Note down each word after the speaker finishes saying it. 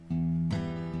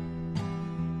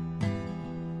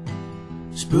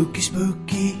Spooky,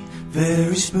 spooky,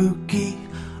 very spooky.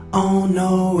 Oh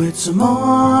no, it's a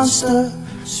monster.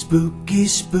 Spooky,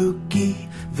 spooky,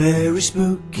 very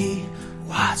spooky.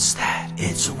 What's that?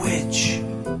 It's a witch.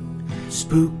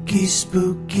 Spooky,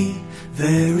 spooky,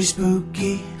 very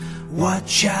spooky.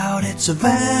 Watch out, it's a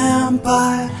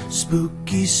vampire.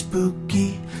 Spooky,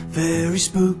 spooky, very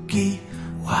spooky.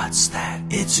 What's that?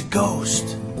 It's a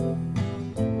ghost.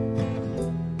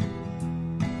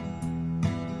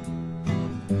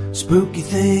 Spooky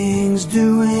things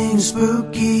doing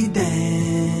spooky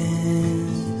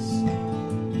dance.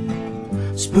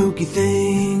 Spooky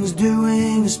things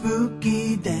doing a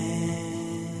spooky dance.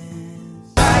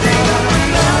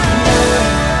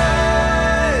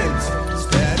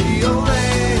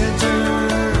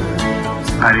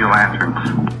 Patio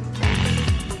lanterns.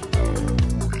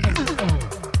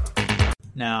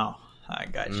 Now, I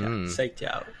got you. Psyched you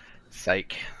out.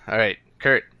 Psych. All right,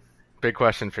 Kurt, big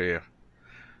question for you.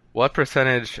 What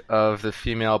percentage of the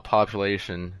female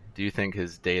population do you think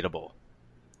is dateable?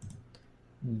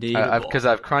 Because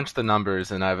I've crunched the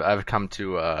numbers and I've come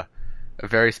to a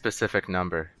very specific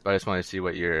number, but I just want to see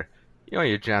what your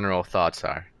general thoughts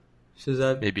are. So is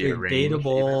that maybe a range,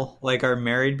 dateable? even. Like, are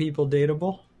married people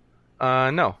dateable?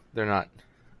 No, they're not.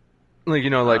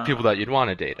 Like people that you'd want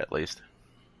to date at least.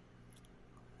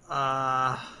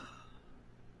 So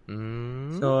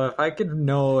if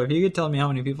you could tell me how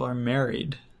many people are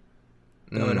married,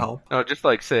 that would help. No, just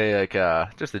like say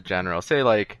just a general. Say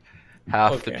like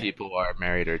half the people are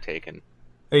married or taken.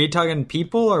 Are you talking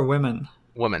people or women?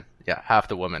 Women, yeah, half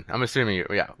the women. I'm assuming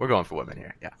we're going for women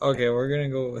here. Yeah. Okay, we're gonna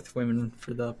go with women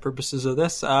for the purposes of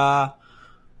this. Dateable.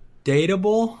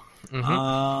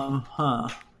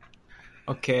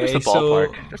 Okay, just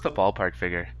a ballpark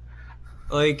figure.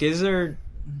 Like, is there?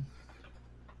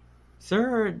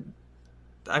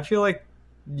 I feel like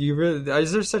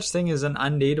is there such thing as an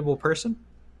undateable person?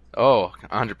 Oh,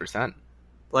 100%.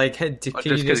 Like, just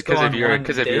because of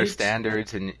your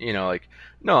standards and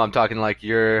no, I'm talking like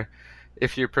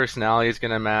if your personality is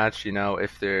gonna match,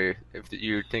 if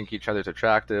you think each other's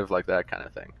attractive, like that kind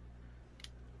of thing.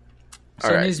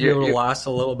 So it needs to be able to last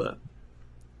a little bit.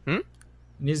 It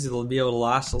needs to be able to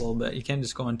last a little bit. You can't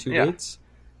just go on two dates.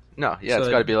 No, so it's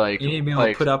got to be like... You need to be able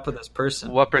to put up with this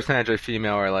person. What percentage of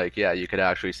female are like, you could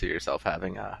actually see yourself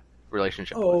having a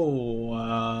relationship with?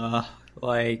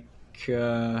 Like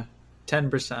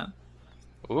 10%.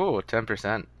 Ooh,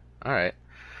 10%. All right.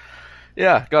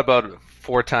 Yeah, got about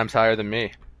 4 times higher than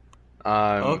me.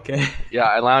 Okay. Yeah,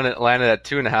 I landed at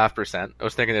 2.5%. I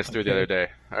was thinking this through the other day.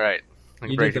 All right.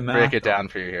 Break it down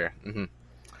for you here. Mm-hmm. Okay.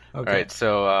 All right,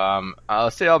 so I'll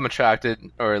say I'm attracted,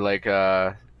 or like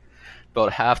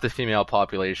about half the female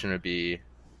population would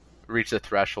reach the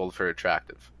threshold for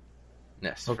attractiveness.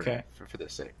 Okay. For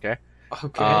this sake, okay.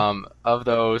 Okay. Of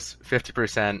those,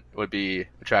 50% would be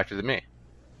attracted to me.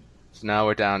 So now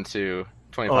we're down to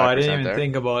 25%. Oh, I didn't even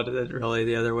think about it really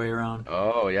the other way around.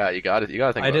 Oh yeah, you got it. You got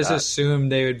to think. I about just that.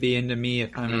 assumed they would be into me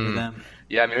if I'm into them.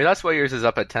 Yeah, maybe that's why yours is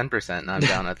up at 10%, and I'm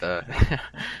down at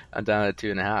I'm down at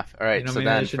 2.5. All right, so maybe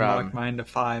then I should knock mine to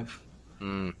 5.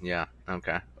 Yeah,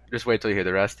 okay. Just wait till you hear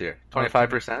the rest here.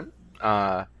 25%.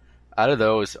 Out of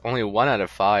those, only 1 out of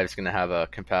 5 is going to have a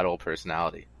compatible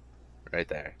personality, right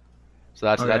there. So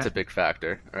that's a big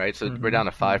factor. All right, so we're down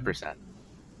to 5%.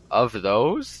 Of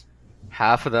those,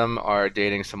 half of them are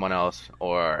dating someone else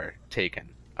or taken.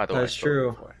 That's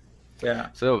true.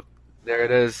 Yeah. So there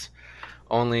it is.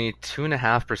 Only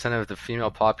 2.5% of the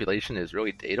female population is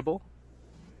really dateable.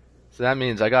 So that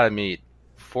means I got to meet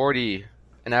an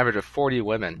average of 40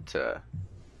 women to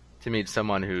meet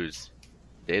someone who's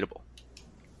dateable.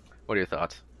 What are your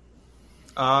thoughts?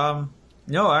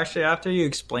 No, actually, after you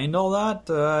explained all that,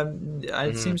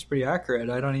 it seems pretty accurate.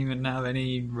 I don't even have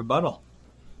any rebuttal.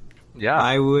 Yeah,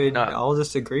 I'll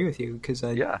just agree with you because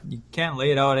you can't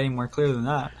lay it out any more clear than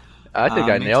that. I think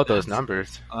I nailed those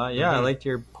numbers. I liked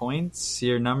your points.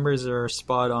 Your numbers are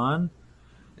spot on.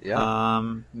 Yeah.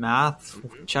 Math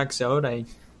checks out. I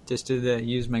just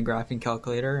used my graphing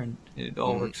calculator and it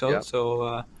all works out. Yep.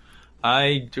 So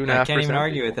I can't even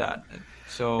argue with that.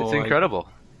 So it's incredible.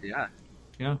 Yeah.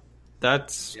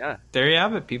 There you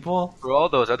have it, people. For all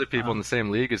those other people in the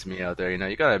same league as me out there,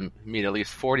 you got to meet at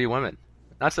least 40 women.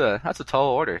 That's a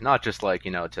tall order. Not just like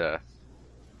to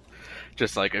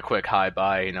just like a quick hi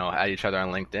bye, at each other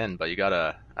on LinkedIn, but you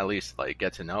gotta at least like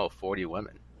get to know 40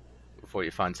 women before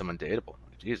you find someone dateable.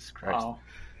 Jesus Christ! Wow,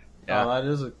 yeah, that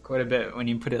is quite a bit when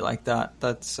you put it like that.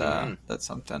 That's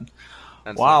something.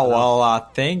 Wow. Well,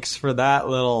 thanks for that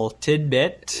little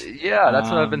tidbit. Yeah, that's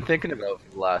what I've been thinking about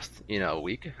for the last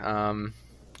week. How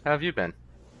have you been?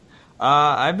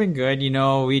 I've been good.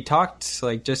 We talked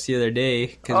like just the other day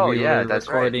because we were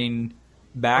recording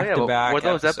back-to-back. What were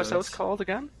those episodes called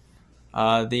again?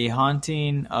 The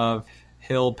Haunting of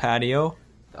Hill Patio.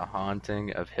 The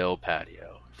Haunting of Hill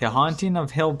Patio. The Haunting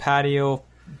of Hill Patio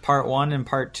Part 1 and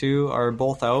Part 2 are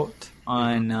both out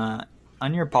on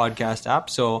your podcast app.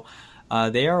 So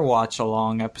they are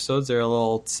watch-along episodes. They're a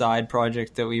little side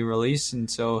project that we release. And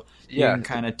so you can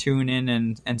kind of tune in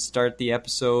and start the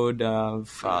episode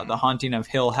of The Haunting of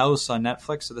Hill House on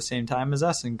Netflix at the same time as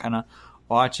us and kind of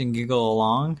watch and giggle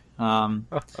along.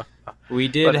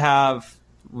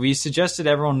 We suggested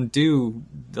everyone do,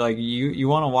 like, you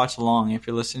want to watch along if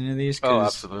you're listening to these. Oh,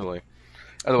 absolutely.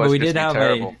 Otherwise, it's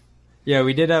terrible.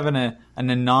 We did have an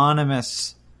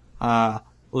anonymous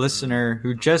listener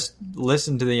who just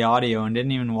listened to the audio and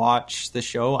didn't even watch the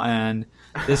show, and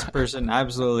this person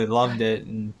absolutely loved it.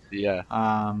 And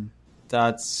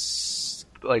that's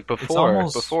like before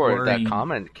that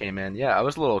comment came in. I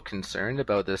was a little concerned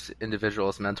about this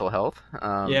individual's mental health.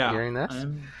 Hearing this.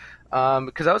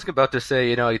 Because I was about to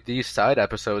say, like, these side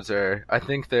episodes I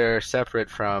think they're separate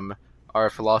from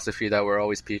our philosophy that we're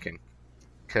always peaking.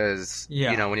 Because,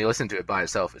 when you listen to it by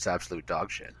itself, it's absolute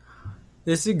dog shit.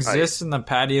 This exists in the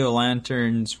Patio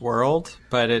Lanterns world,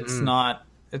 but it's not,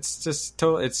 it's just,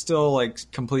 it's still, like,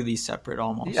 completely separate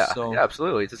almost. Yeah,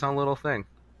 absolutely. It's its own little thing.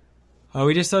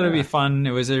 We just thought it'd be fun.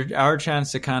 It was our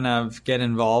chance to kind of get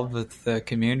involved with the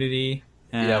community.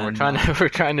 And, we're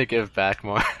trying to give back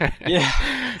more.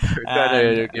 We're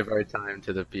trying to give our time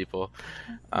to the people.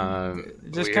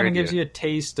 It just kind of gives you a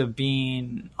taste of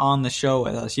being on the show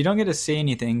with us. You don't get to say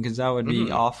anything because that would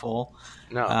be awful.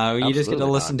 No, you just get to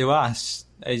listen to us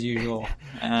as usual.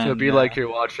 And, it'll be like you're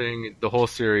watching the whole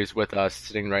series with us,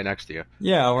 sitting right next to you.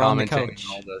 Yeah, we're on the couch.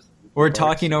 We're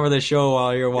talking over the show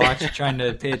while you're watching, trying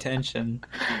to pay attention.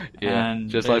 And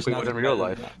just like we would in real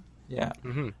life. Yeah.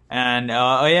 And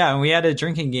and we had a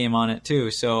drinking game on it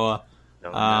too. So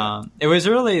it was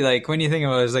really, like, when you think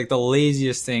about it, it was like the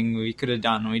laziest thing we could have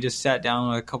done. We just sat down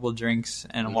with a couple drinks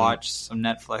and watched some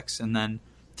Netflix and then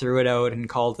threw it out and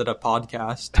called it a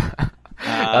podcast.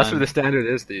 That's what the standard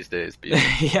is these days.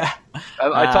 Yeah.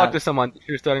 I talked to someone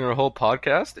who was starting her whole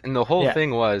podcast, and the whole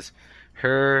thing was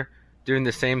her doing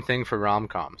the same thing for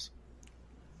rom-coms.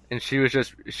 And she would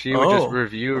just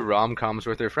review rom-coms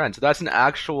with her friends. So that's an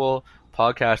actual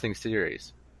podcasting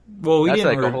series. Well, that's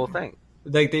like a whole thing.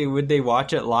 Like, would they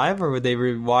watch it live, or would they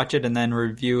watch it and then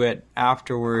review it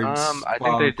afterwards? I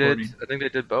think they did. I think they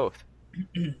did both.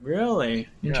 Really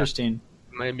interesting.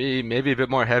 Maybe a bit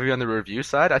more heavy on the review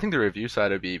side. I think the review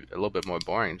side would be a little bit more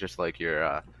boring, just like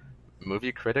your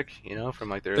movie critic, from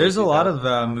like the early There's a lot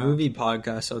of movie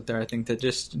podcasts out there, I think, that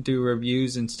just do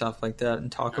reviews and stuff like that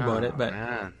and talk about it.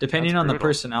 But depending on the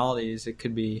personalities, it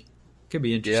could be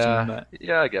interesting.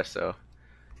 Yeah, I guess so.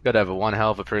 You got to have one hell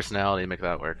of a personality to make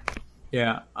that work.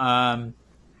 Yeah. But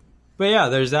yeah,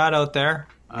 there's that out there.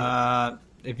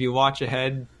 If you watch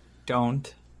ahead,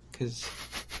 don't, because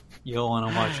you'll want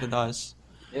to watch with us.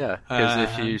 Yeah, because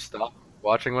if you stop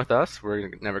watching with us, we're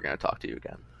never going to talk to you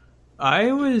again.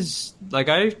 I was like,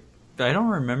 I don't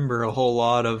remember a whole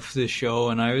lot of the show,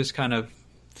 and I was kind of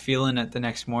feeling it the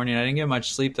next morning. I didn't get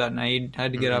much sleep that night.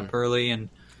 Had to get up early and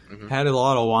had a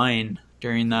lot of wine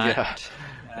during that.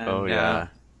 Yeah. And,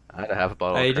 I had to have a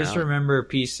bottle. I just remember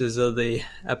pieces of the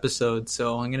episode,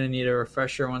 so I'm gonna need a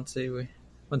refresher once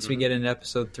we get into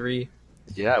episode 3.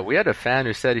 Yeah, we had a fan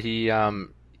who said he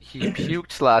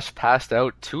puked / passed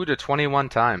out 2 to 21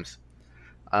 times.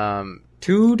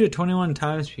 2 to 21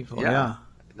 times, people. Yeah.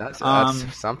 That's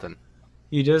something.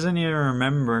 He doesn't even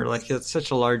remember. Like, it's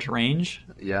such a large range.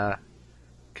 Yeah.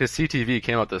 Because CTV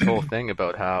came out this whole thing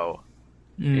about how,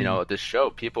 this show,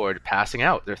 people are passing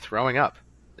out. They're throwing up.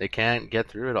 They can't get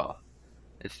through it all.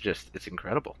 It's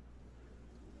incredible.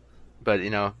 But,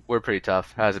 we're pretty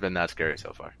tough. Hasn't been that scary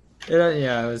so far.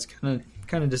 It was kind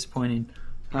of disappointing.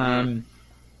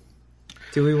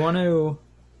 Do we want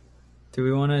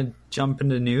to jump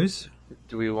into news?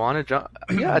 Do we want to jump?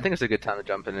 Yeah, I think it's a good time to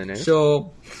jump into news.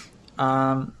 So,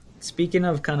 speaking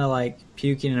of kind of like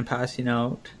puking and passing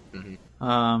out,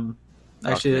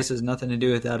 actually, this has nothing to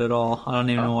do with that at all. I don't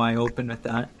even know why I opened with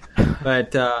that.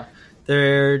 But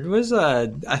there was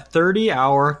a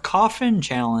 30-hour coffin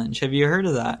challenge. Have you heard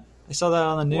of that? I saw that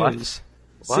on the news.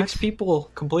 What? 6 people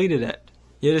completed it.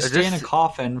 You had to stay in a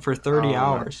coffin for 30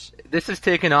 hours. This is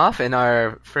taken off in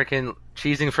our freaking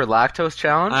cheesing for lactose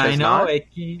challenge. I know.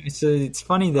 It's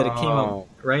funny that it came up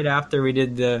right after we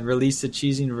did the release of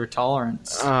cheesing for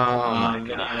tolerance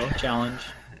video challenge.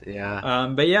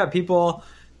 Yeah. But yeah, people,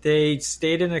 they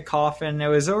stayed in a coffin. It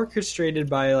was orchestrated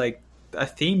by like a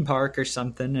theme park or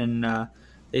something, and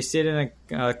they stayed in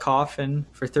a coffin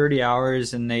for 30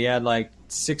 hours, and they had like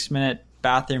 6-minute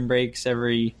bathroom breaks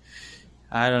every,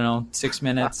 I don't know, 6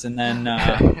 minutes, and then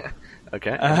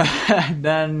okay.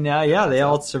 then they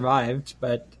all survived.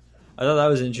 But I thought that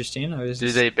was interesting. Did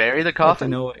they bury the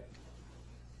coffin? Or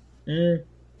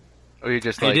you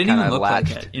just like it didn't even look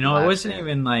latched, like it. You know, it wasn't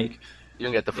even like. You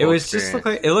didn't get the full It was experience.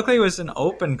 just it looked like it was an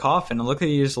open coffin. It looked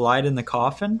like you just lied in the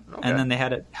coffin, and then they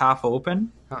had it half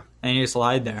open, and you just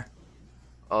lied there.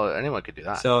 Oh, anyone could do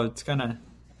that. So it's gonna.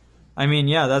 I mean,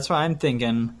 yeah, that's what I'm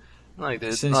thinking. Like,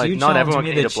 since like, you not challenged everyone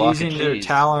me can to eat a block of cheesing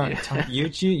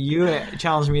cheese. you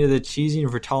challenged me to the cheesing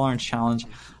for tolerance challenge.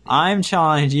 I'm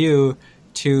challenging you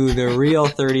to the real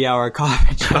 30-hour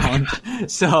coffin challenge.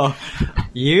 So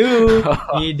you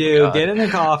need to get in a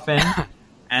coffin,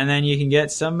 and then you can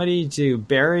get somebody to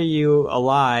bury you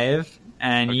alive,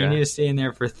 and you need to stay in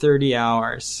there for 30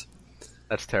 hours.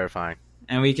 That's terrifying.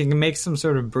 And we can make some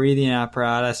sort of breathing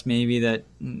apparatus, maybe that,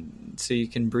 so you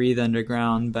can breathe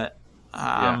underground. But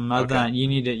other than that, you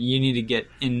need to get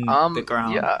in the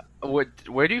ground. Yeah.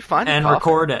 Where do you find and the coffin?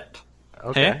 record it?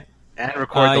 Okay. Hey? And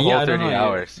record the whole 30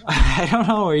 hours. I don't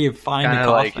know where you find Kind the of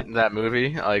coffin. like that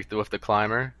movie, like with the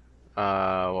climber.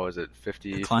 What was it?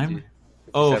 50. The climber?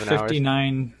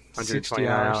 59, 60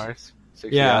 hours.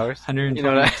 60 hours.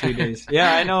 122 days.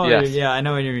 Yeah, I know. Yes. Yeah, I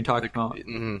know what you're talking about.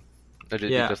 Mm-hmm. It'd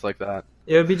be just like that.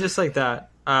 It would be just like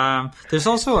that. There's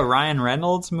also a Ryan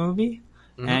Reynolds movie,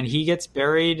 and he gets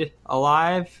buried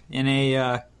alive in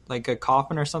a like a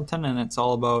coffin or something, and it's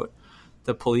all about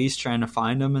the police trying to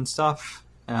find him and stuff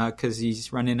because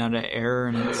he's running out of air,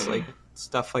 and it's like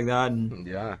stuff like that. And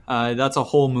that's a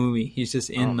whole movie. He's just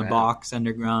in the box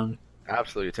underground.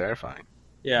 Absolutely terrifying.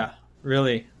 Yeah,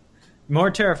 really. More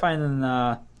terrifying than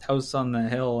House on the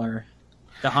Hill or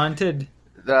The Haunted.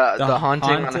 The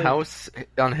haunting on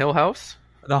Hill House?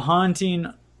 The haunting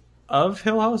of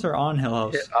Hill House or on Hill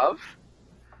House?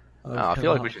 I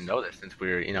feel like we should know this since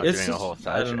we're doing a whole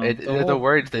session. The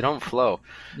words, they don't flow.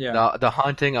 Yeah. The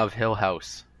haunting of Hill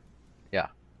House. Yeah.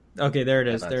 Okay, there it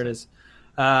is. There it is.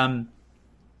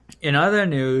 In other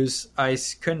news, I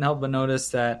couldn't help but notice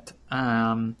that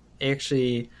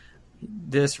actually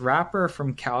this rapper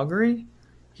from Calgary,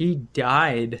 he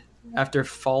died after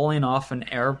falling off an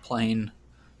airplane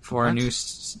for a new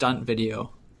stunt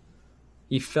video.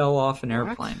 He fell off an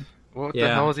airplane. What the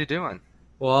hell is he doing?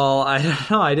 Well, I don't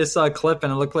know. I just saw a clip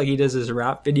and it looked like he does his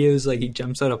rap videos, like he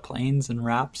jumps out of planes and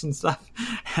raps and stuff.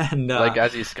 And like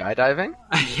as he's skydiving?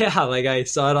 Yeah, like I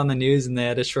saw it on the news and they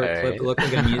had a short clip. It looked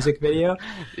like a music video.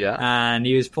 Yeah. And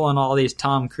he was pulling all these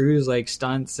Tom Cruise like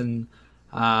stunts, and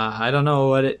I don't know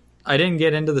what it. I didn't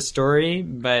get into the story,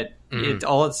 but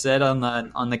all it said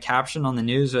on the caption on the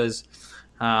news was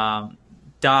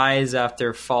dies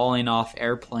after falling off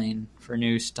airplane for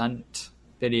new stunt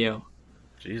video.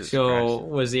 Jesus so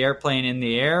Christ. Was the airplane in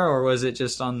the air or was it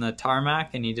just on the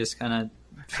tarmac and he just kind of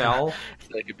fell?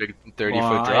 Like a big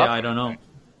 30-foot drop? I don't know.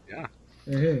 Yeah.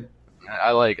 Mm-hmm. I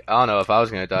don't know, if I was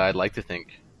going to die, I'd like to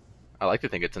think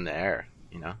it's in the air,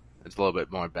 It's a little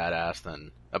bit more badass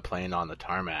than a plane on the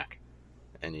tarmac.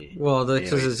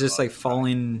 Because it's just like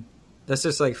falling. That's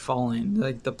just like falling.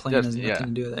 Like the plane has nothing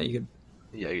to do with that. You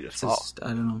just fall. I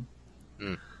don't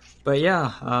know. But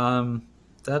yeah,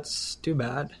 that's too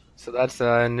bad. So that's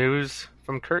news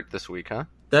from Kurt this week, huh?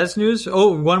 That's news.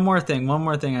 Oh, one more thing.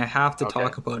 I have to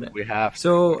talk about it. We have to.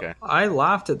 So I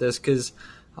laughed at this because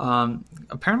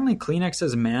apparently Kleenex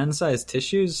has man-sized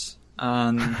tissues.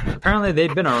 Apparently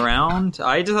they'd been around.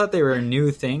 I just thought they were a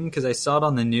new thing because I saw it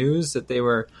on the news that they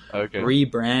were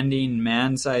rebranding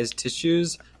man-sized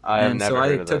tissues. I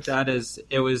took that as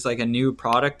it was like a new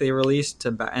product they released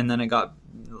and then it got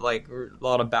like a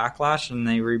lot of backlash and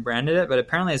they rebranded it. But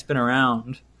apparently it's been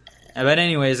around. But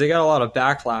anyways, they got a lot of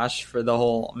backlash for the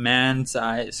whole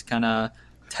man-size kind of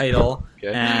title,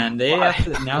 and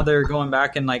now they're going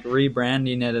back and like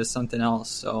rebranding it as something else.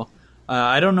 So.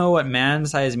 I don't know what man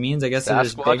size means. I guess they're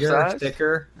just bigger,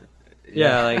 thicker.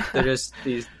 Yeah, like they're just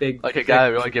these big. Like a guy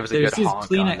that really gives a good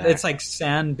honk on there. It's like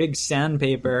big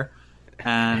sandpaper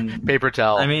and paper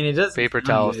towel. I mean, it does paper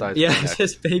towel size. Yeah, it's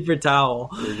just paper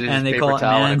towel, and they call it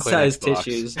man size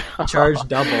tissues. Charged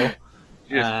double.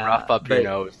 You just rough up your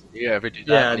nose. You ever do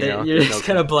that? Yeah, you just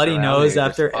got a bloody nose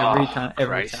after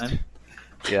every time.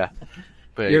 Yeah,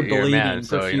 but you're bleeding man,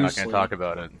 so profusely. You're not going to talk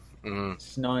about it.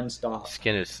 It's non-stop.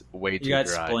 Skin is way too dry. You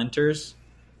got dry. splinters.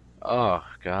 Oh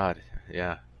God,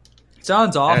 yeah.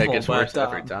 Sounds awful. Yeah, it gets worse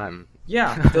every time.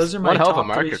 Yeah, those are my one hell top of a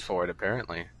market 3. for it,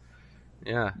 apparently.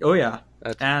 Yeah. Oh yeah,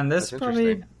 and this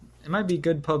probably it might be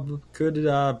good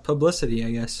publicity, I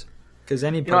guess, because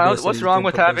any publicity. What's wrong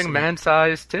with having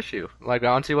man-sized tissue? Like I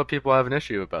don't see what people have an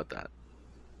issue about that.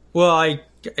 Well, I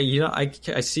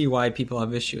see why people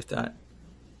have issue with that.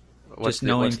 Just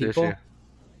knowing the people. issue?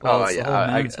 Well, Oh, it's the yeah,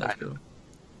 whole I mindset. know.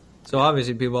 So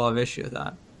obviously people have issue with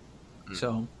that.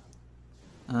 So,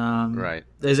 Right.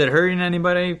 is it hurting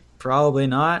anybody? Probably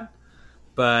not.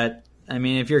 But I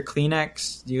mean, if you're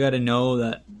Kleenex, you got to know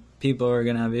that people are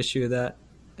going to have issue with that.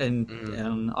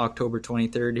 On October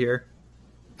 23rd here.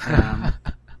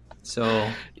 So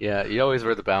Yeah, you always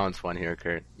were the balanced one here,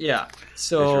 Kurt. yeah. Just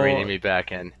So reining me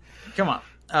back in. come on.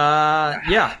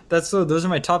 Yeah, those are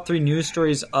my top 3 news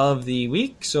stories of the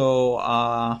week.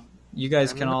 So you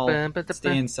guys can all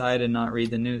stay inside and not read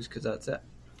the news because that's it.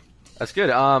 That's good.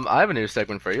 I have a new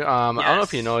segment for you. I don't know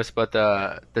if you noticed, but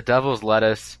the Devil's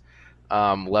Lettuce,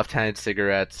 left-handed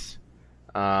cigarettes,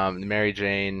 the Mary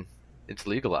Jane, it's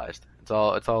legalized. It's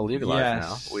all legalized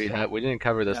now. We didn't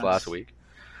cover this last week.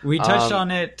 We touched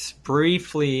on it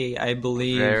briefly, I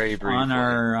believe, Very briefly. on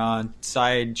our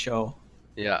side show.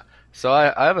 Yeah. So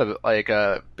I have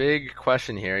a big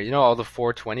question here. You know all the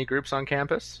 420 groups on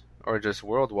campus, or just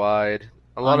worldwide?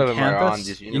 A lot of them are on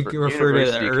these you can refer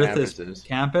to the Earth campuses. as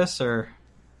campus, or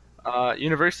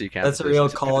university campuses. that's a real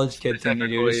college kid thing to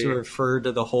do. Is to refer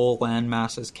to the whole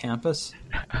landmass as campus.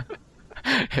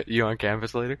 You on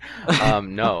campus later?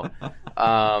 No.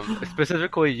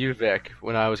 Specifically UVic.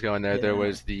 When I was going there, there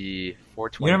was the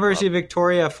 420 University Club. of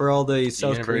Victoria for all the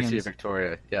South University Koreans. of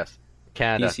Victoria, yes.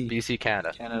 Canada, BC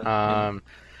Canada.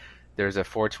 There's a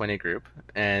 420 group,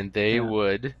 and they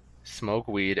would smoke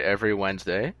weed every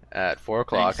Wednesday at 4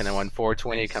 o'clock, and then when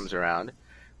 420 comes around,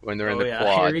 when they're in the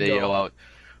quad, they yell out,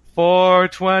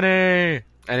 420!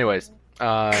 Anyways,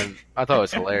 I thought it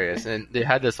was hilarious. And they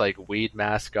had this, like, weed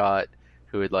mascot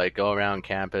who would, like, go around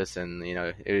campus, and, you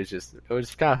know, it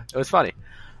was funny.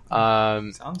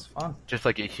 Sounds fun. Just,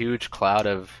 like, a huge cloud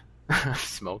of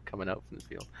smoke coming out from the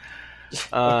field.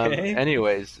 Okay.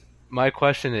 Anyways, my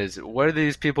question is, what are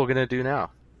these people going to do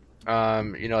now?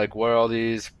 You know, like, what are all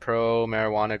these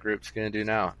pro-marijuana groups going to do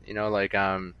now? You know, like,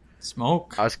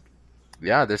 smoke.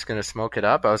 they're just going to smoke it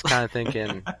up. I was kind of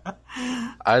thinking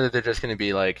either they're just going to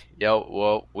be like, yo,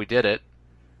 well, we did it,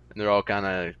 and they're all kind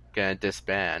of going to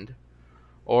disband,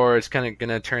 or it's kind of going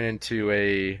to turn into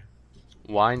a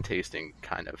wine tasting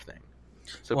kind of thing.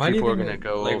 So people are going to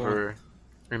go over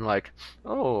and like,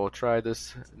 oh, try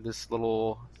this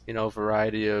little, you know,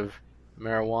 variety of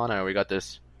marijuana. We got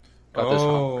this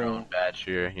homegrown batch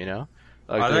here, you know.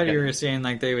 Like, I thought you were saying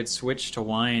like they would switch to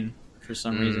wine for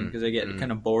some reason because they get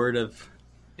kind of bored of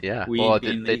weed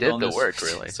being they legal. did the work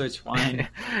really. Switch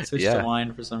to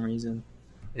wine for some reason.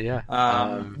 Yeah.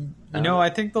 You know, I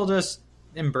think they'll just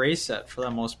embrace it for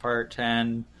the most part,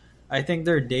 and I think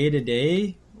their day to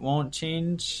day won't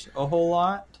change a whole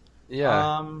lot.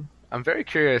 Yeah. I'm very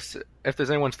curious if there's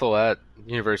anyone still at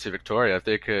University of Victoria, if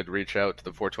they could reach out to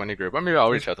the 420 group. Or maybe I'll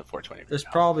reach out to the 420 group. There's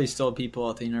probably still people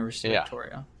at the University of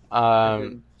Victoria.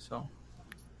 So.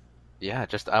 Yeah,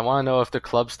 just I want to know if the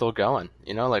club's still going.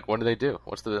 You know, like what do they do?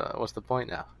 What's the point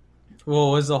now?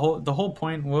 Well, was the whole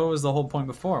point? What was the whole point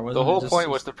before? The whole point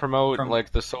was to promote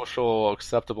like the social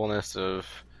acceptableness of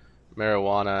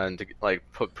marijuana and to like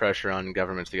put pressure on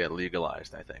governments to get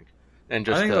legalized. I think. And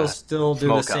just I think they'll still do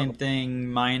the same up. thing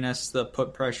minus the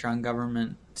put pressure on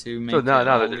government to make it now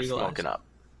that they're legalized. smoking up.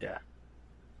 Yeah.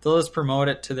 They'll just promote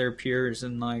it to their peers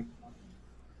and like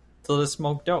they'll just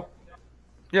smoke dope.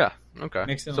 Yeah.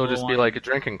 Okay. So it'll just be like a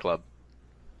drinking club.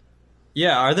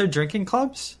 Yeah. Are there drinking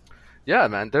clubs? Yeah,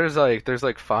 man. There's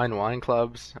like fine wine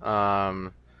clubs.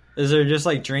 Is there just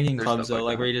like drinking clubs though,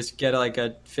 like where you just get like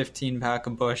a 15-pack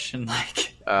of Bush and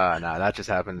like? No, that just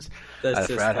happens at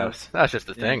a frat house. That's just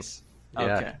the thing.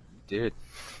 Yeah, okay. Dude.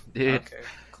 Okay,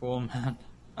 cool, man.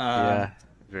 Yeah,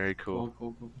 very cool.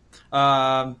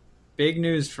 Cool. Big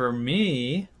news for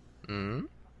me. Mm-hmm.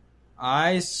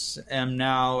 I am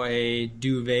now a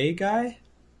duvet guy.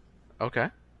 Okay.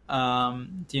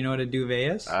 Do you know what a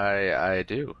duvet is? I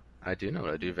do. I do know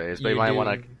what a duvet is, but you might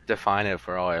want to define it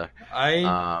for all idiot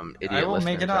I will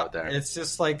make it up. Out there. It's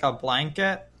just like a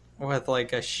blanket with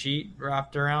like a sheet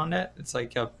wrapped around it. It's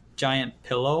like a giant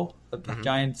pillow,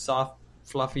 giant soft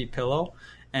fluffy pillow,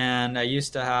 and I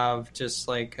used to have just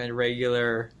like a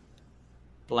regular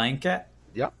blanket.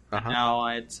 Yep. Now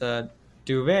it's a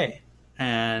duvet,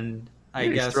 and I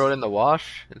guess just throw it in the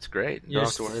wash. It's great. You don't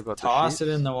have to worry about toss the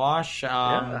it in the wash.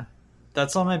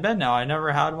 That's on my bed now. I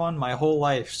never had one my whole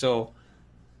life, so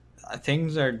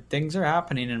things are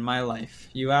happening in my life.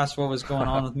 You asked what was going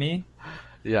on with me.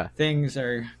 Yeah, things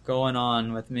are going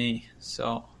on with me.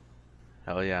 So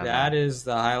hell yeah, that is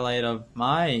the highlight of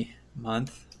my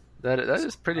month. That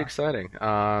is pretty exciting.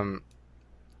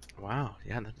 Wow,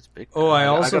 yeah, that is big. Oh, I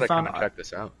also found check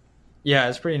this out. Yeah,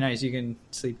 it's pretty nice. You can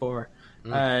sleep over.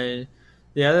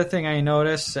 The other thing I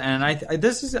noticed, and I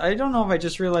don't know if I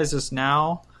just realized this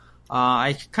now.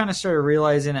 I kind of started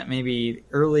realizing it maybe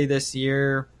early this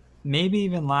year, maybe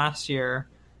even last year,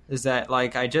 is that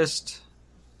like I just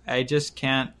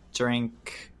can't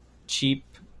drink cheap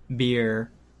beer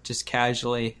just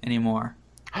casually anymore.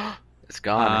 It's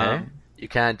gone, hey? You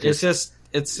can't just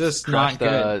it's just crush not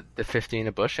good. the 15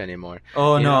 a bush anymore.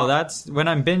 Oh You no, know? that's when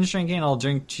I'm binge drinking. I'll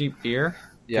drink cheap beer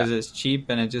Yeah. because it's cheap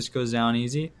and it just goes down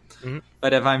easy. Mhm.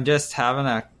 But if I'm just having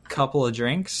a couple of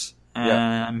drinks and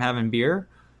Yeah. I'm having beer,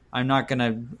 I'm not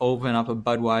gonna open up a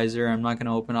Budweiser. I'm not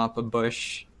gonna open up a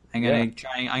Busch. I'm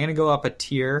gonna go up a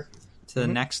tier to the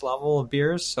next level of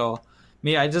beers. So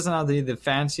me, I doesn't have the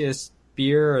fanciest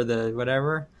beer or the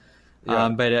whatever. Yeah.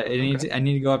 But I need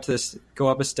to go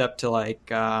up a step to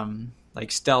like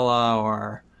Stella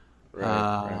or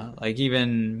Right. like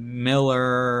even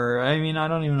Miller. I mean, I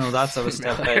don't even know that's a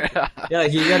step. But yeah,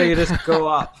 like you gotta just go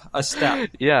up a step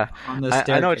Yeah. on the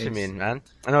staircase. I know what you mean, man.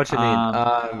 I know what you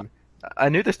mean. I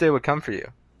knew this day would come for you.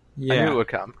 Yeah. I knew it would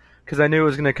come because I knew it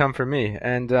was going to come for me.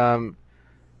 And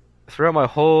throughout my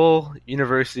whole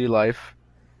university life,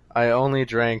 I only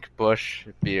drank Busch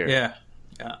beer. Yeah.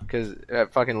 Because I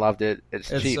fucking loved it. It's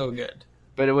cheap. So good.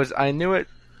 But I knew I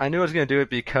was going to do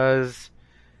it because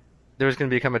there was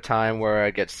going to become a time where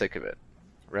I'd get sick of it,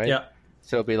 right? Yeah.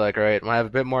 So it'll be like, all right, when I have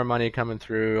a bit more money coming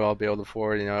through, I'll be able to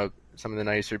afford, some of the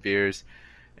nicer beers.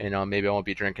 Maybe I won't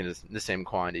be drinking the same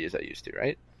quantity as I used to,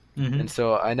 right? Mm-hmm. And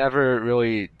so I never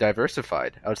really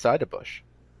diversified outside of Busch.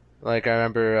 Like I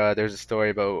remember there's a story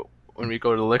about when we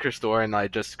go to the liquor store and I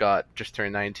just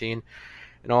turned 19,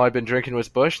 and all I'd been drinking was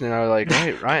Busch, and then I was like,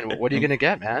 hey Ryan, what are you gonna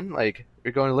get, man? Like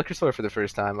you're going to the liquor store for the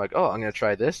first time, like, oh, I'm gonna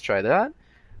try this, try that.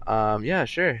 Yeah,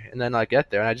 sure. And then I get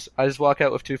there and I just walk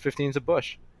out with 2 15s of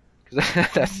Busch. Cause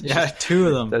that's two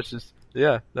of them. That's just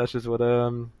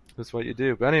what you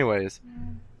do. But anyways.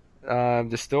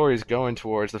 The story's going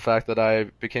towards the fact that I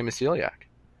became a celiac.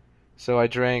 So I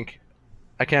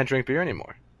can't drink beer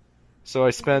anymore. So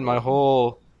I spent my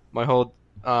whole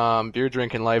beer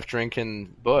drinking life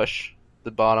drinking Busch, the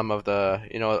bottom of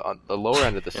on the lower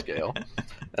end of the scale.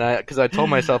 And because I told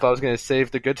myself I was going to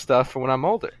save the good stuff for when I'm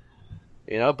older.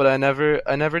 But I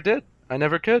never did. I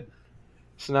never could.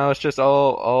 So now it's just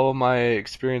all my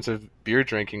experience of beer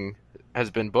drinking has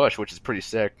been Busch, which is pretty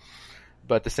sick.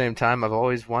 But at the same time, I've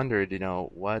always wondered,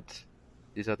 what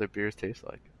these other beers taste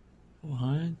like.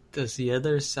 What does the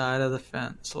other side of the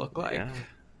fence look like? Yeah,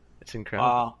 it's incredible.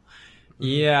 Wow.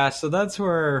 Yeah, so that's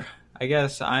where I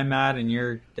guess I'm at, and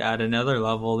you're at another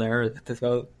level there,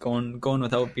 without going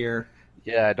without beer.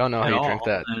 Yeah, I don't know how you drink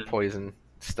that and, poison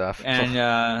stuff.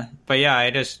 And but yeah,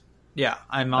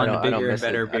 I'm on the bigger and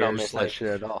better beers. I don't miss that shit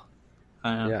at all.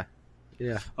 Yeah.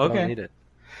 Okay. I don't need it.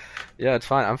 Yeah, it's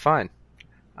fine. I'm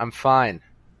fine.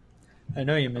 I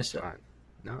know you miss it. Fine.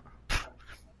 No.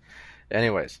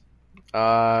 Anyways,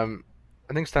 I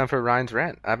think it's time for Ryan's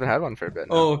rant. I haven't had one for a bit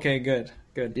now. Oh, okay, good.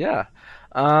 Yeah.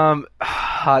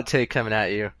 Hot take coming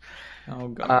at you. Oh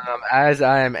god. As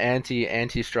I am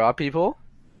anti-straw people.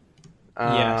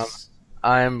 Yes.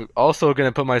 I'm also going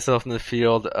to put myself in the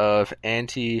field of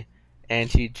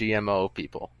anti-GMO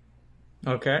people.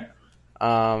 Okay.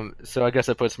 So I guess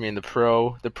that puts me in the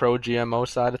pro GMO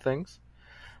side of things.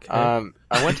 Okay.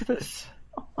 I went to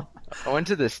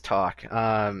this talk.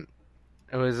 It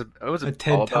was a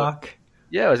TED talk.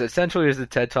 Yeah, it was essentially the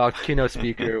TED talk. Keynote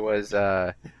speaker was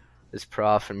this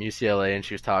prof from UCLA, and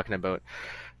she was talking about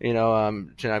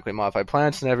genetically modified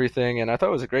plants and everything. And I thought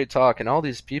it was a great talk. And all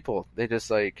these people, they just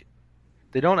they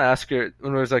don't ask her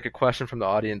when there was a question from the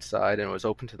audience side and it was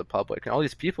open to the public. And all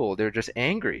these people, they're just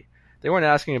angry. They weren't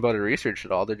asking about her research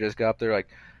at all. They just got up there like,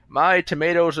 my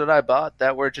tomatoes that I bought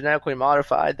that were genetically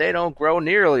modified, they don't grow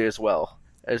nearly as well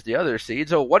as the other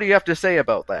seeds. So what do you have to say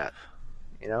about that?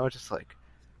 Just like,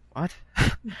 what?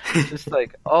 Just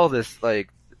all this I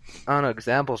don't know,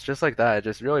 examples just like that. It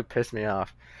just really pissed me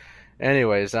off.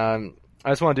 Anyways, I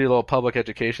just want to do a little public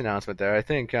education announcement there. I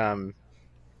think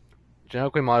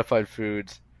genetically modified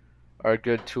foods are a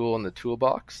good tool in the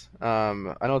toolbox.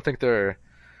 I don't think they're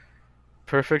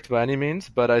perfect by any means,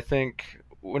 but I think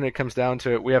when it comes down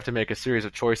to it, we have to make a series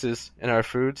of choices in our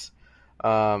foods,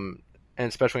 and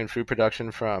especially in food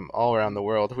production from all around the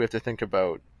world. We have to think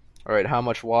about, all right, how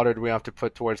much water do we have to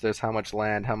put towards this, how much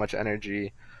land, how much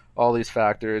energy, all these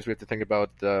factors. We have to think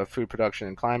about the food production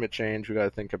and climate change. We got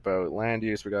to think about land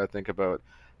use. We got to think about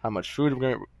how much food we're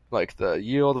going to, the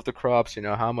yield of the crops,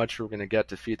 how much we're going to get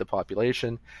to feed the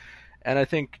population. And I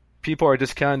think people are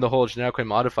discounting the whole genetically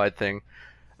modified thing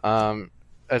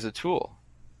as a tool.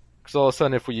 Because all of a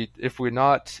sudden, if we're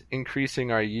not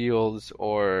increasing our yields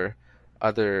or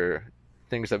other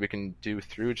things that we can do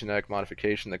through genetic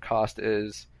modification, the cost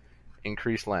is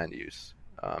increased land use,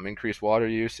 increased water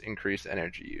use, increased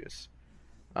energy use.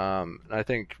 And I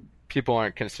think people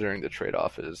aren't considering the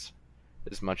trade-off as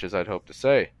much as I'd hope to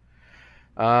say.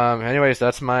 Anyways,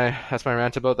 that's my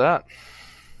rant about that.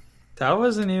 That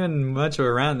wasn't even much of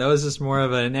a rant. That was just more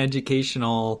of an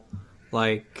educational,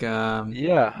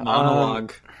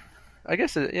 monologue. I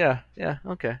guess okay.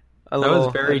 That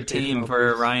was very tame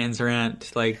for Ryan's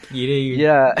rant. I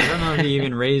don't know if you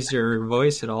even raised your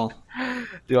voice at all. Do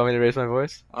you want me to raise my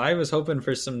voice? I was hoping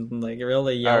for some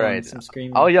really yelling, all right. some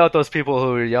screaming. I'll yell at those people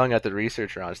who are yelling at the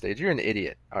researcher on stage. You're an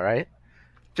idiot, all right?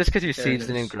 Just because your seeds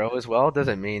didn't grow as well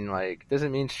doesn't mean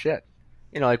shit.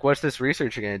 What's this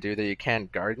researcher going to do that you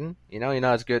can't garden? You're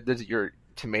not as good. Your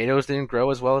tomatoes didn't grow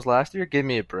as well as last year. Give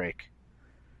me a break.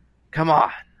 Come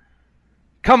on.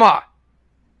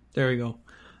 There we go.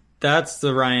 That's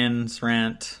the Ryan's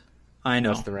rant. I know.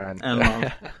 That's the rant. And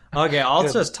love. Okay,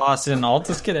 I'll just toss in. I'll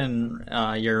just get in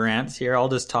your rants here. I'll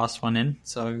just toss one in.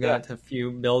 So I've got a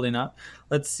few building up.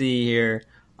 Let's see here.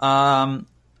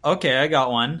 Okay, I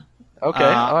got one. Okay,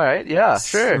 all right. Yeah,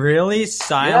 sure. Really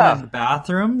silent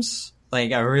bathrooms.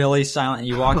 A really silent.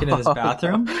 You walk into this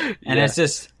bathroom, and it's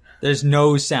just there's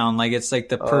no sound. It's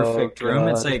the perfect room.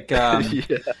 It's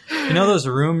those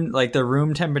room the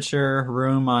room temperature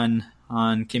room on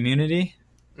Community.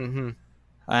 Mm-hmm.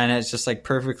 And it's just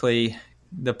perfectly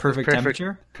the perfect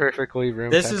temperature. Perfectly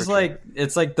room. This temperature.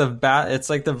 Is it's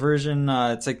the version.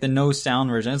 It's the no sound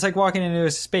version. It's like walking into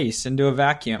a space, into a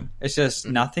vacuum. It's just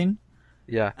nothing.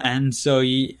 Yeah. And so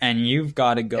you've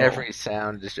got to go. Every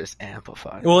sound is just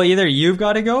amplified. Well, either you've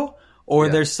got to go or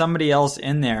there's somebody else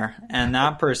in there and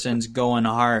that person's going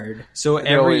hard. So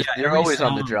you're always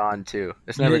on the drawn too.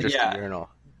 It's never just a urinal.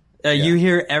 You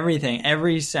hear everything,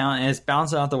 every sound, and it's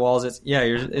bouncing off the walls.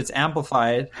 It's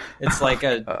amplified. It's like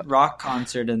a rock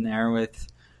concert in there with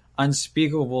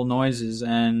unspeakable noises,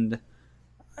 and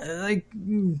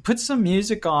put some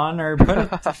music on or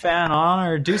put the fan on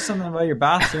or do something about your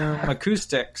bathroom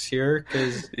acoustics here,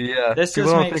 because this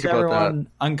just makes everyone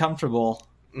uncomfortable.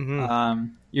 Mm-hmm.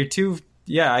 You're too.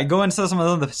 Yeah, I go into some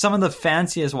of the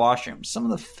fanciest washrooms.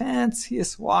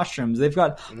 They've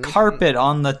got carpet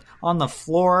on the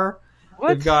floor. What?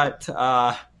 They've got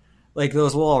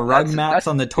those little rug mats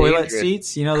on the toilet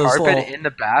seats. Those carpet in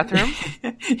the bathroom.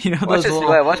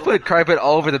 Let's put carpet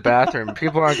all over the bathroom.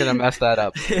 People aren't going to mess that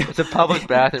up. It's a public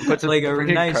bathroom. Put some a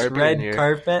nice red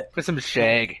carpet. Put some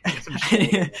shag.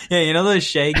 Those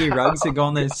shaggy rugs that go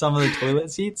on some of the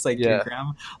toilet seats, your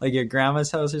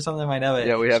grandma's house or something might have it.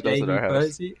 Yeah, we have those at our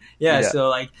house.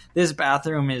 So this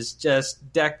bathroom is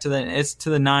just decked to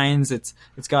the nines. It's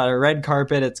got a red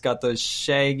carpet. It's got those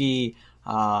shaggy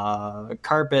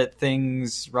carpet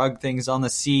things, rug things on the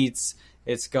seats.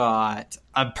 It's got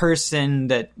a person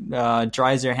that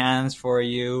dries your hands for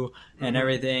you and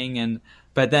everything,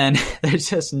 but then there's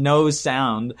just no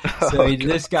sound. So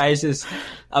this guy's just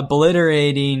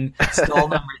obliterating stall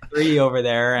number 3 over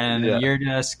there, and you're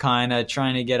just kind of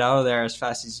trying to get out of there as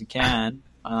fast as you can.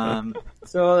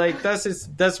 So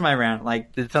that's my rant.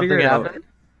 Did something happen?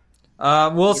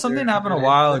 Something happened a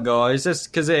while ago. It's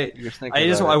just because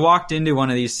I walked into one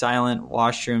of these silent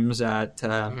washrooms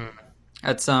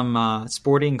at some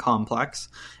sporting complex,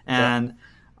 and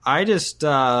I just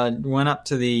went up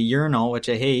to the urinal, which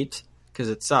I hate because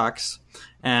it sucks,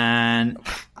 and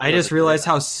I just realized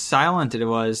how silent it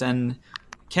was, and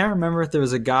can't remember if there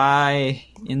was a guy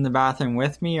in the bathroom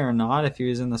with me or not, if he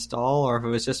was in the stall or if it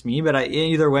was just me, but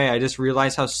either way, I just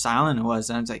realized how silent it was,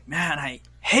 and I was like, man, I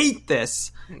hate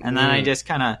this. And then I just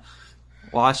kind of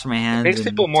washed my hands. It makes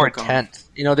people more tense.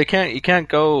 You can't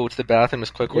go to the bathroom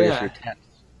as quickly if you're tense.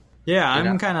 Yeah,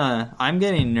 I'm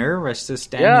getting nervous just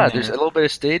standing there. Yeah, there's a little bit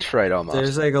of stage fright almost.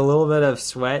 There's a little bit of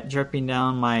sweat dripping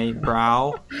down my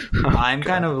brow. I'm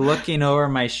kind of looking over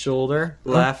my shoulder,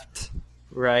 left,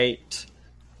 right,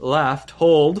 left,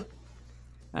 hold,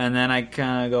 and then I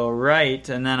kind of go right,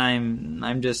 and then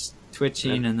I'm just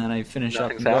twitching, and then I finish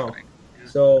up and go.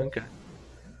 So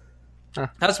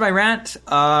that's my rant.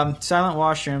 Silent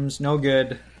washrooms, no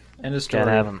good. End of story.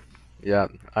 Can't have them. Yeah,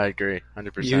 I agree.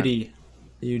 100%.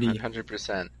 Beauty.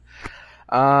 100%.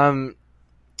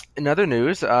 In other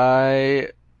news, I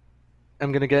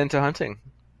am going to get into hunting.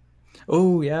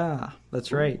 Oh yeah,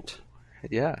 that's right.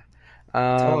 Yeah.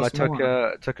 I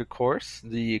took a course,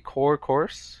 the core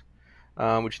course,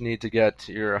 which you need to get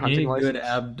your hunting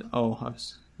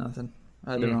license. Nothing.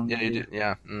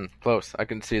 Close. I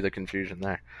can see the confusion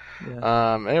there.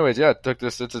 Yeah. Anyways, took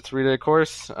this. It's a 3-day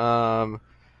course.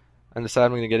 I'm deciding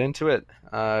I'm going to get into it.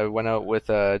 I went out with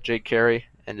Jake Carey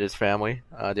and his family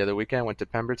the other weekend. Went to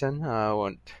Pemberton.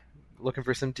 Went looking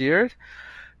for some deer.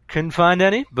 Couldn't find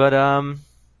any, but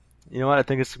you know what? I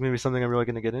think it's going to be something I'm really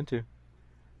going to get into,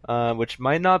 which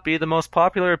might not be the most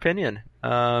popular opinion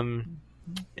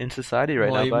in society right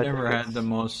now. Well, you've never had the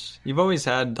most. You've always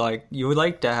had like you would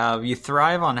like to have. You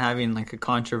thrive on having like a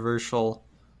controversial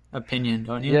opinion,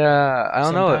 don't you? Yeah, I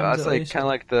don't know. Sometimes, That's at like least. kind of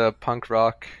like the punk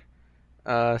rock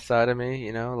side of me,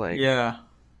 you know, like Yeah,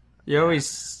 you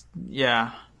always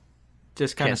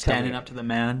just kind Can't of tell standing me. up to the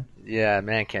man. yeah,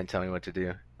 man can't tell me what to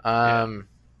do.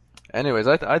 Anyways,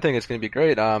 I think it's gonna be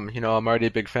great. You know, I'm already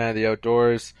a big fan of the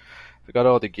outdoors. I got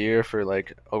all the gear for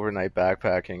like overnight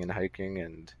backpacking and hiking,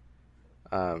 and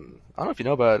I don't know if you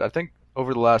know, but I think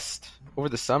over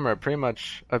the summer, pretty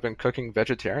much I've been cooking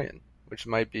vegetarian, which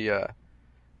might be a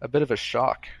bit of a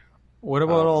shock. What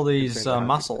about all these considering the hunting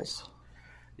mussels?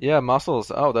 Yeah,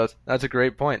 mussels. Oh, that's a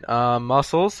great point.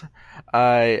 Mussels,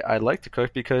 I like to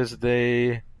cook because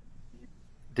they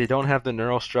don't have the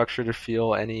neural structure to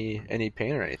feel any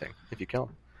pain or anything if you kill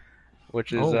them,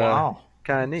 which is Oh wow!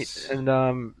 kind of neat.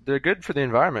 And they're good for the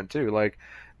environment too. Like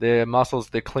the mussels,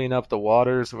 they clean up the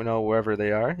waters, you know, wherever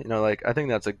they are. You know, like I think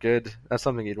that's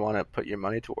something you'd want to put your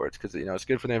money towards because you know it's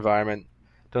good for the environment.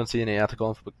 Don't see any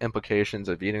ethical implications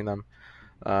of eating them.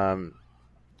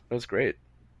 It was great.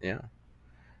 Yeah.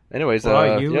 Anyways,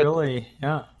 Wow, you yeah, really,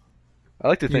 I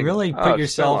like to think you really oh, put I've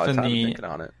spent a lot yourself of in time the thinking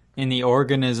on it.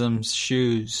 organism's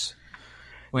shoes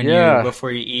when Yeah. you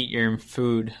before you eat your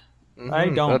food. I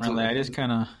Mhm, don't that's- really. I just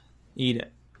kind of eat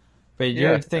it. But Yeah.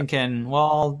 you're thinking,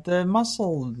 well, the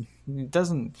mussel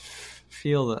doesn't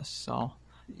feel this, so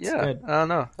Yeah, good. I don't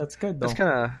know. that's good though.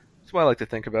 That's what I like to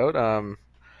think about.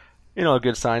 You know, a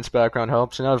good science background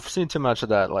helps. You know, I've seen too much of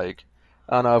that. Like,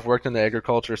 I don't know. I've worked in the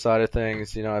agriculture side of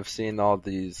things. You know, I've seen all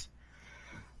these,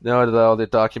 you know, all the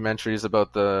documentaries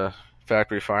about the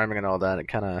factory farming and all that. It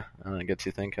kind of, I don't know, gets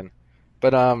you thinking.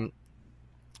 But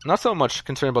not so much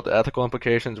concerned about the ethical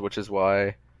implications, which is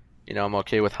why, you know, I'm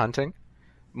okay with hunting.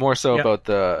 More so Yeah. about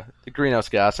the greenhouse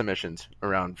gas emissions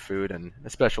around food and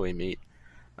especially meat.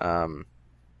 You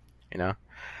know,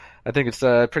 I think it's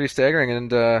pretty staggering,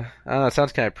 and I don't know. It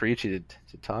sounds kind of preachy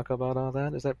to talk about all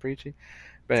that. Is that preachy?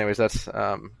 But anyways, that's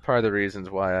part of the reasons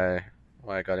why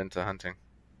I got into hunting.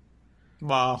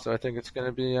 Wow. So I think it's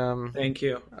gonna be Thank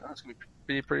you. it's gonna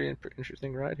be a pretty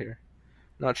interesting ride here.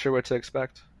 Not sure what to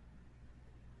expect.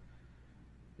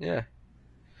 Yeah,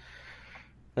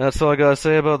 that's all I gotta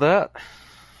say about that.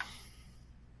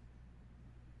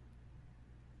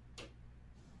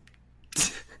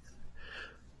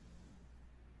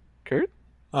 Kurt?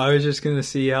 I was just gonna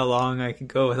see how long I could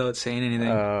go without saying anything,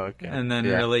 Oh, okay. and then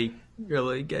Yeah.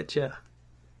 really get you.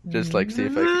 Just like see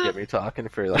if I can get me talking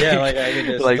for like Yeah, like I could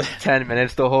just like 10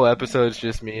 minutes. The whole episode's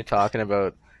just me talking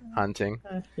about hunting.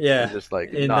 yeah. And just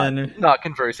like And not, then- not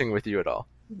conversing with you at all.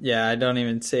 Yeah, I don't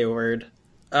even say a word.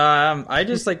 I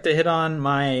just like to hit on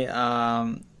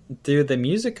my do the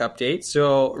music update.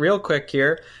 So real quick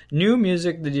here, new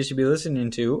music that you should be listening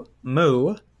to.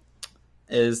 Moo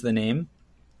is the name.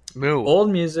 Moo. Old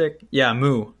music, yeah,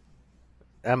 Moo.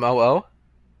 MOO?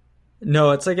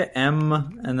 No, it's like an M,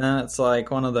 and then it's like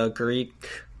one of the Greek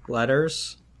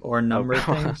letters or number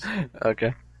things.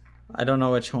 Okay. I don't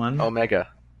know which one. Omega.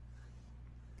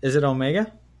 Is it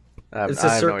Omega? It's a I know what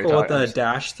you're circle with talking a about.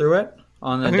 dash through it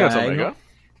on the I think that's diagonal. Omega.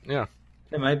 Yeah.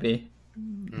 It might be.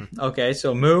 Okay,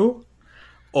 so Moo,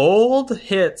 old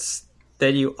hits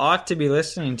that you ought to be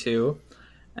listening to,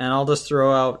 and I'll just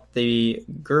throw out the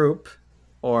group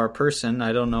or person.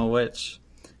 I don't know which.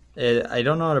 I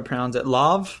don't know how to pronounce it.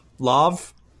 Love.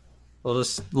 We'll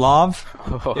just Love.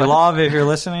 Love, if you're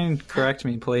listening, correct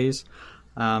me, please.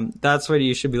 That's what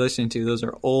you should be listening to. Those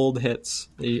are old hits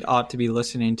that you ought to be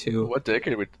listening to. What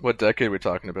decade are we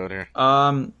talking about here?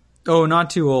 Oh, not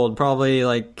too old. Probably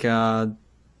like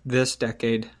this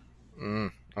decade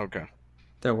Okay.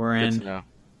 that we're Good in. to know.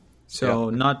 So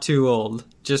not too old.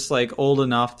 Just like old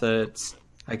enough that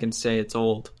I can say it's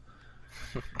old.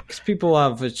 Because people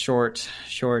have a short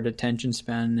attention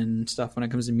span and stuff when it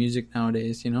comes to music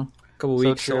nowadays. You know, a couple So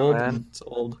weeks true, old, man. and it's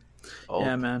old. Old.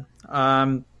 Yeah, man.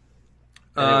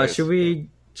 Anyways. Should we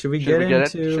Should get we get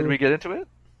into? Should we get into it?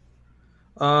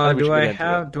 think we Do should I get into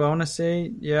have? Do I want to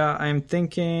say? Yeah, I'm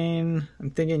thinking.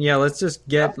 Yeah, let's just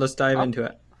get. Let's dive into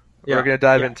it. Yeah, We're gonna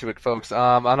dive yeah. into it, folks.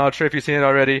 I'm not sure if you've seen it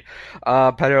already.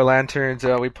 Patio Lanterns.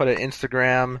 We put an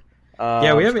Instagram.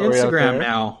 Yeah, we have story out Instagram there.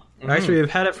 now. Actually, we've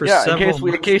had it for Yeah, several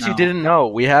months in case you now. didn't know,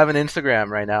 we have an Instagram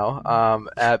right now.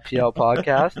 At PL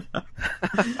Podcast.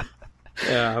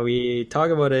 Yeah, we talk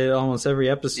about it almost every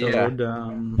episode.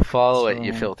 Follow it, so-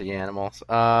 you filthy animals.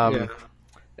 Yeah.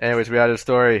 Anyways, we had a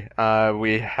story.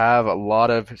 We have a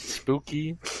lot of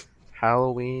spooky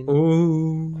Halloween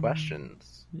Ooh.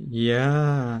 questions.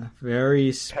 Yeah,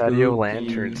 very spooky. Patio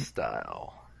lantern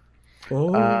style.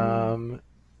 Oh.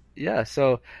 Yeah,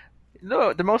 so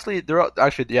no,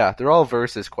 they're all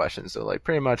versus questions. So like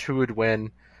pretty much who would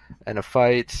win in a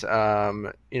fight,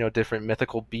 different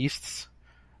mythical beasts,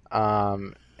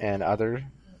 and others.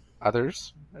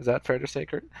 Is that fair to say,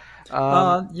 Kurt?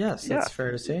 Yes, that's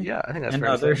fair to say. Yeah, I think that's and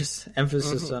fair others, to say.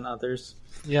 emphasis on others.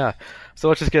 Yeah. So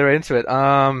let's just get right into it.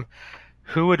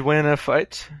 Who would win a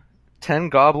fight? 10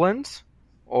 goblins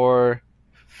or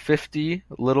 50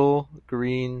 little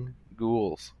green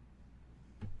ghouls?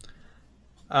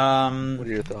 What are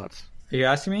your thoughts? Are you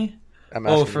asking me? I'm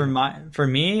asking for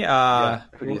me,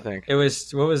 who do you think? It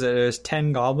was, what was it? It was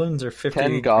 10 goblins or 50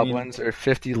 10 goblins or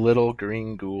 50 little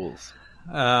green ghouls?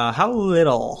 How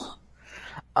little?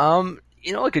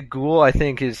 Like a ghoul, I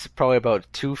think is probably about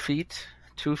 2 feet.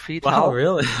 2 feet Wow, tall.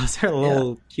 really? Those are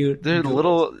little cute. They're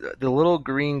ghouls. the little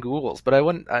green ghouls, but I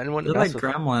wouldn't They're mess like with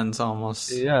gremlins almost.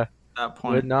 them. Yeah, At that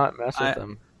point, would not mess with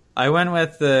them. I went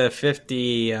with the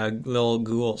 50 little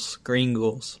ghouls, green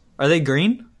ghouls. Are they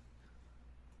green?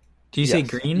 Do you say Yes.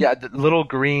 green? Yeah, the little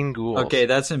green ghouls. Okay,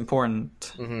 that's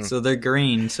important. Mhm. So they're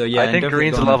green. So yeah, I I'm think definitely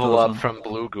greens going with level those up ones. from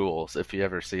blue ghouls if you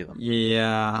ever see them.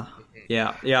 Yeah.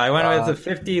 I went with the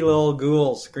 50 little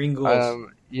ghouls, green ghouls.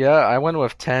 I went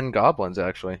with 10 goblins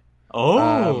actually.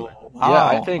 Wow. Yeah,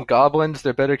 I think goblins,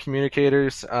 they're better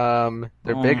communicators. They're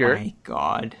bigger. Oh my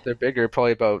god. They're bigger,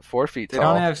 probably about 4 feet They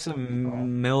tall. don't have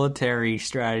some military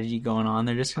strategy going on.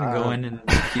 They're just gonna go in and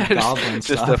keep goblin just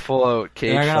stuff. a full out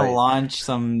cage They're gonna fight. launch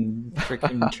some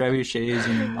freaking trebuchets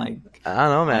and like I don't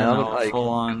know, man. I I don't don't know, like full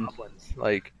on. goblins.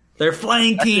 Like they're that's an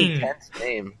flanking. intense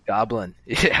name, Goblin.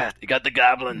 Yeah, you got the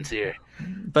goblins here.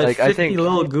 But like, 50 I think-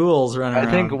 little ghouls running I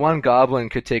around. think one goblin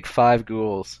could take 5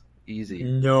 ghouls easy.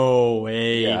 No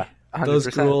way. Yeah, 100%. Those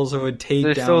ghouls would take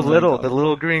They're down. so like little, a- the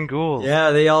little green ghouls. Yeah,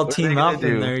 they all What are they team gonna up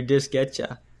do? and they just get you.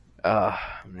 Oh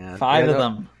man, 5 Yeah, of no,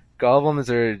 them.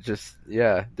 Goblins are just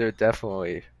they're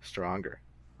definitely stronger.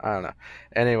 I don't know.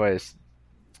 Anyways,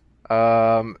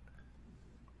 on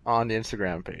the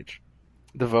Instagram page,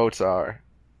 the votes are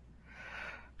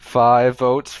 5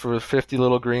 votes for 50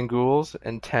 little green ghouls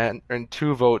and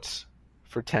 2 votes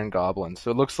for 10 goblins.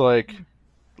 So it looks like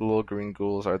the little green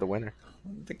ghouls are the winner.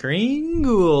 The green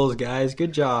ghouls, guys.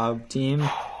 Good job, team.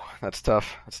 That's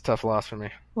tough. That's a tough loss for me.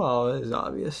 Well, it is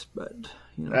obvious, but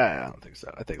you know. I don't think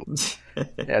so. I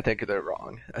think they're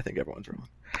wrong. I think everyone's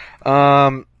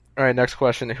wrong. All right, next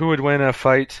question. Who would win a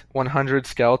fight? 100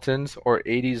 skeletons or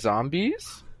 80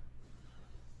 zombies?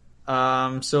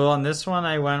 So on this one,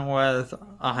 I went with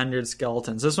 100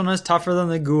 skeletons. This one was tougher than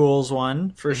the ghouls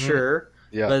one for sure.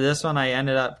 Yeah. But this one, I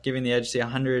ended up giving the edge to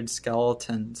 100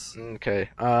 skeletons. Okay.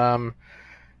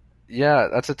 Yeah,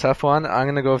 that's a tough one. I'm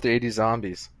gonna go with the 80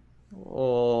 zombies.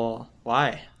 Oh,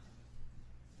 why?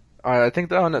 I think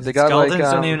they got Skeletons like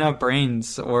don't even have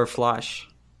brains or flesh.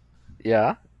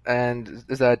 yeah. And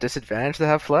is that a disadvantage to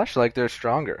have flesh? Like they're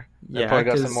stronger. They Yeah, probably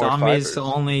got because some more zombies fibers.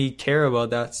 only care about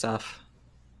that stuff.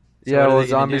 So Yeah, what are well, they gonna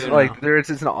zombies do like now? it's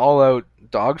an all-out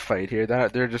dogfight here.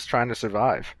 They're just trying to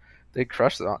survive. They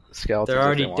crush the skeletons. They're if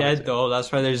already they wanted dead to. though.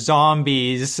 That's why they're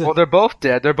zombies. Well, they're both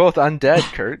dead. They're both undead,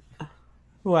 Kurt.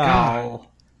 Wow.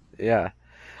 Yeah.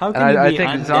 How And can you I be think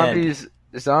undead?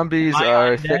 zombies Am I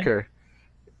are undead? thicker.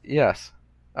 Yes.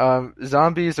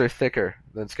 Zombies are thicker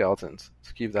than skeletons.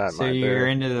 So keep that in So mind. you're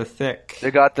into the thick.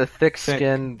 They got the thick Thick.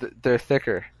 skin. They're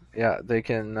thicker. Yeah, they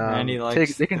can Randy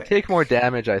likes thick. take more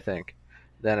damage, I think,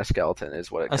 than a skeleton is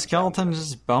what it A comes down skeleton's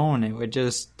just bone. It would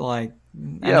just like.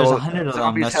 And Yeah, there's well, 100 of them.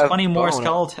 zombies That's have 20 more bone.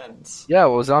 skeletons. to. Yeah,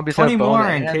 well, zombies 20 have bone more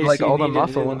in and case like you all the needed to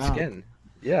muscle do and them out. skin.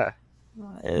 Yeah.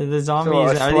 The zombies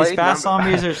a are these slight fast number-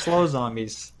 zombies or slow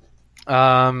zombies?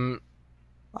 Um,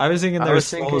 I was thinking I they were was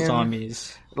slow thinking-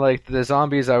 zombies. like the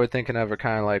zombies I would thinking of are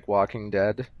kind of like Walking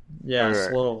Dead. Yeah, or-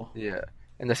 slow. Yeah,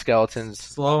 and the skeletons.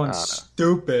 Slow and I don't know.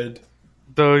 stupid.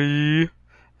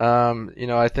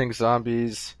 I think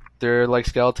zombies, they're like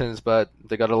skeletons, but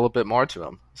they got a little bit more to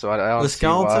them. So I don't The see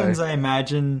skeletons, why. I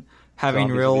imagine, having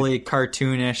Zombies really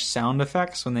cartoonish sound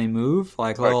effects when they move,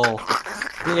 like little,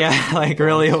 yeah, like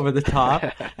really over the top,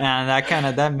 and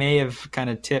that may have kind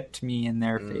of tipped me in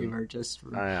their favor. Just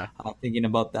yeah. thinking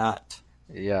about that.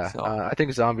 Yeah, So- I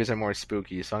think zombies are more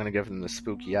spooky, so I'm gonna give them the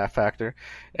spooky factor.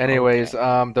 Anyways,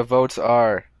 the votes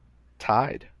are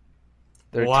tied.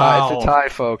 They're tied. It's a Wow. tie,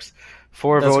 folks.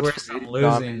 4 That's votes worse for than 80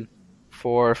 losing. zombies,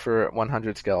 4 for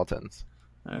 100 skeletons.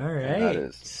 All And right.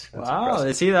 that's Wow.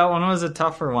 impressive. See, that one was a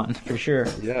tougher one for sure.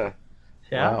 Yeah.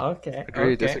 Yeah. Wow. Okay.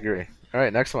 Agree, okay. disagree. All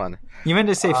right, next one. You meant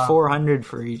to say 400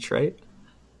 for each, right?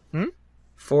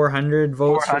 400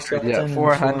 votes for 400, skeleton. yeah, and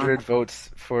 400 votes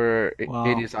for Wow.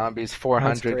 80 zombies, That's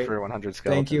 400 great. for 100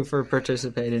 skeletons. Thank you for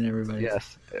participating, everybody.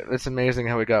 Yes, it's amazing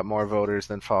how we got more voters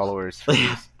than followers for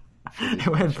these. It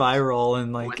went viral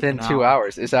in like Within an 2 hour.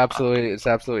 hours. It's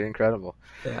absolutely incredible.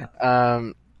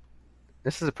 Yeah.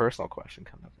 This is a personal question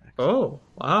coming up next. Oh,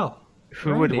 wow.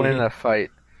 Who would win in a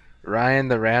fight, Ryan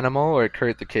the Ranimal or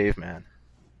Kurt the Caveman?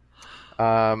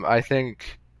 I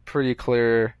think pretty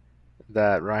clear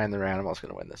that Ryan the Ranimal is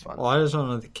going to win this one. Well, I just went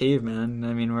with the caveman.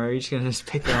 I mean, we're each going to just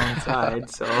pick our own side,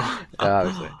 so.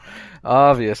 Yeah,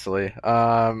 obviously. You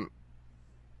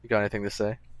got anything to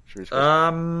say? Should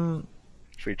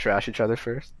we trash each other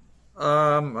first?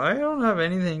 I don't have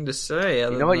anything to say.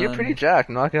 You know what? You're pretty jacked.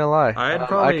 I'm not gonna lie. I'd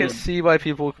I can see why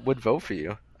people would vote for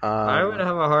you. I would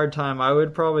have a hard time. I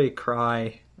would probably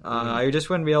cry. I just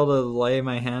wouldn't be able to lay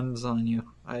my hands on you.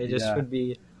 I just would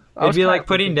be. It'd be like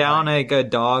putting down like a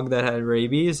dog that had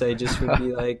rabies. I just would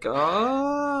be like,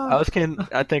 oh.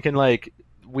 I'm thinking like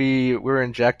we were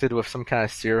injected with some kind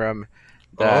of serum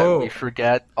that we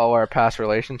forget all our past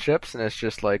relationships, and it's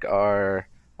just like our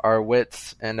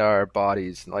wits and our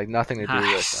bodies, like nothing to do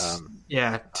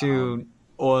with two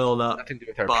oiled up nothing to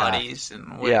do with our bodies past.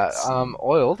 and wits.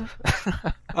 Oiled.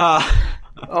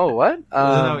 Oh, what? Isn't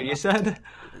that what you said?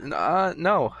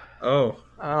 No. Oh,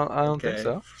 I don't think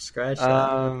so. Scratch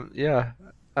that. Yeah.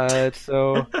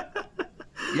 So.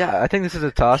 Yeah, I think this is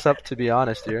a toss-up, to be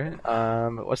honest here.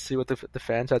 Let's see what the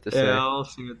fans have to say. Yeah, I'll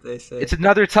see what they say. It's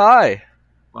another tie.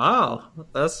 Wow,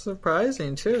 that's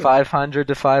surprising too. 500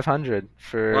 to 500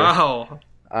 for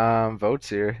votes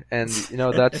here, and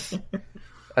that's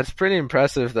pretty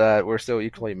impressive that we're still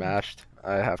equally matched.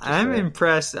 I have to say. I'm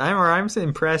impressed. I'm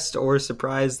impressed or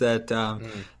surprised that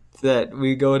that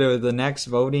we go to the next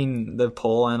the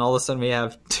poll, and all of a sudden we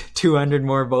have 200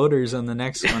 more voters on the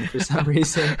next one for some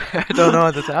reason. I don't know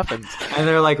how this happens. And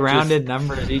they're like rounded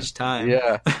numbers each time.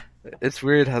 Yeah, it's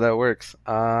weird how that works.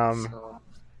 I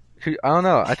don't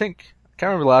know. I can't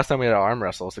remember the last time we had an arm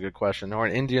wrestle. It's a good question, or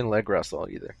an Indian leg wrestle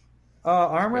either.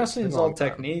 Arm wrestling is all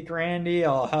technique, Randy.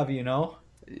 I'll have you know.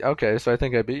 Okay, so I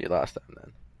think I beat you last time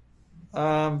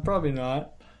then. Probably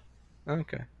not.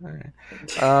 Okay, all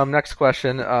right. Next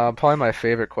question. Probably my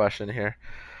favorite question here.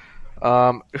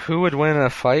 Who would win in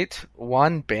a fight?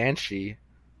 1 Banshee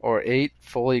or 8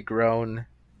 fully grown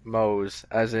Moes,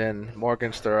 as in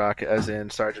Morgan Sturrock, as in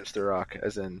Sergeant Sturrock,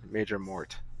 as in Major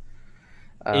Mort?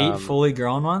 8 fully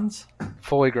grown ones?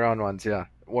 Fully grown ones, yeah.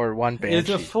 Or 1 Banshee. Is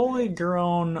a fully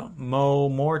grown Moe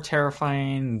more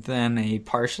terrifying than a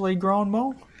partially grown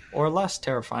Moe? Or less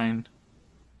terrifying?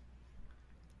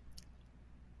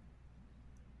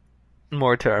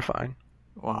 More terrifying.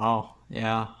 Wow,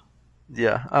 yeah.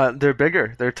 Yeah, they're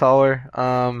bigger, they're taller,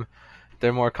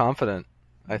 they're more confident,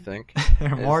 I think.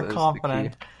 They're more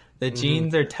confident. The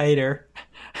jeans are tighter.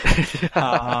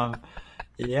 I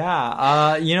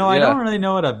don't really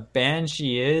know what a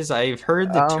banshee is. I've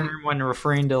heard the term when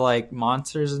referring to like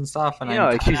monsters and stuff, and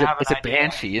it's a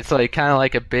banshee. It's like kind of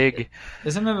like a big.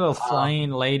 Isn't it a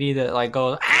flying lady that like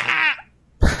goes? Ah!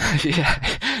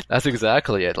 Yeah, that's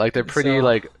exactly it. Like they're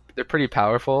pretty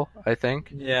powerful, I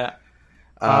think. Yeah.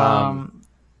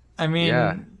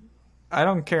 I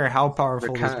don't care how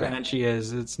powerful this banshee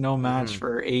is. It's no match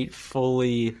for 8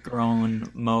 fully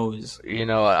grown Moes. You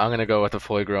know, I'm going to go with the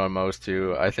fully grown Moes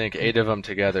too. I think 8 of them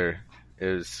together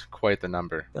is quite the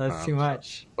number. That's too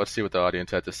much. Let's see what the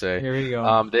audience had to say. Here we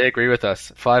go. They agree with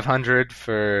us. 500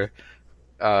 for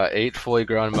 8 fully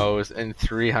grown Moes and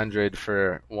 300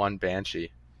 for 1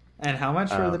 Banshee. And how much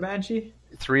for the banshee?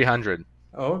 300.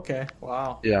 Oh, okay.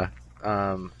 Wow. Yeah.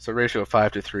 So ratio of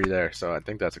 5 to 3 there. So I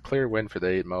think that's a clear win for the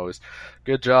 8 Moes.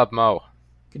 Good job, Mo.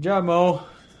 Good job, Mo.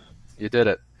 You did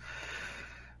it.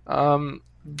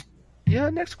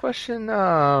 Next question.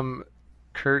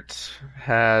 Kurt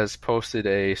has posted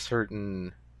a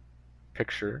certain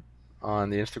picture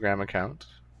on the Instagram account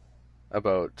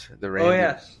about the Randy. Oh,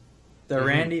 yes. The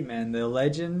Randy Man. The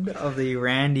legend of the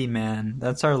Randy Man.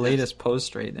 That's our latest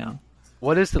post right now.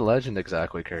 What is the legend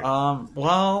exactly, Kurt?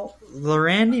 Well, the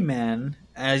Randy Man,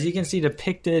 as you can see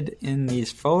depicted in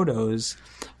these photos,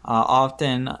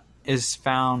 often is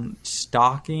found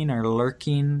stalking or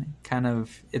lurking kind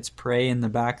of its prey in the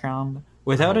background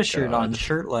without a shirt on,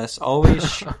 shirtless, always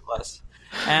shirtless.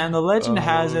 And the legend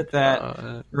has it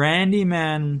that Randy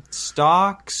Man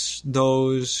stalks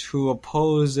those who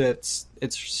oppose its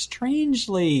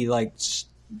strangely like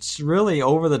really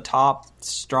over the top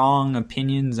strong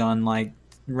opinions on like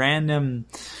random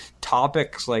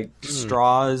topics like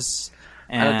straws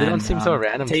and they don't seem so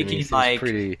random to me. taking It seems like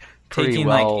pretty taking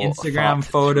well like Instagram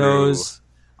thought photos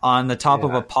on the top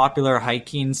of Yeah. a popular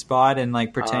hiking spot and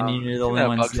like pretending you're the only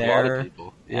ones there.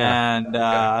 And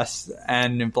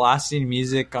blasting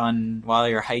music on while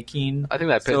you're hiking. I think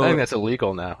that's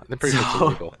illegal now. I'm pretty sure it's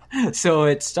illegal. So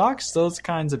it stalks those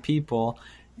kinds of people,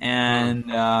 and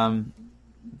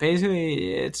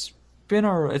basically it's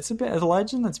a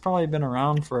legend that's probably been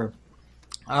around for.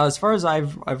 As far as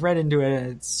I've read into it,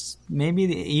 it's maybe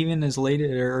even as late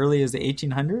or early as the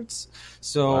 1800s.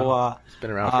 So it's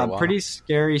been around for a while. Pretty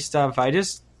scary stuff. I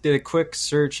just did a quick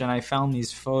search and I found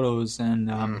these photos,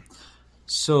 and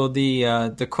so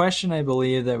the question I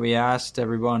believe that we asked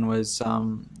everyone was,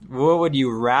 what would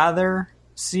you rather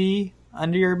see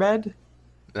under your bed?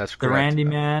 That's correct. The Randy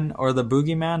Man or the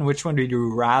Boogeyman? Which one would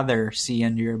you rather see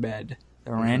under your bed?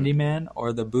 The Randy Man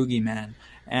or the Boogeyman?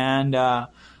 And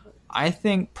I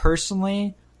think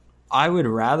personally, I would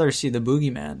rather see the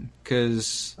Boogeyman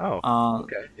because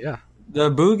okay, yeah,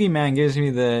 the Boogeyman gives me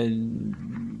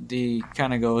the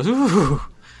kind of goes ooh,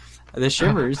 the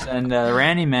shivers, and the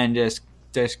Randy Man just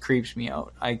creeps me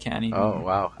out. I can't even. Oh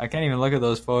wow! I can't even look at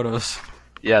those photos.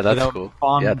 Yeah, that's without cool.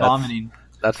 Vomiting.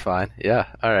 That's fine. Yeah,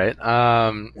 all right.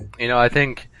 I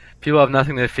think people have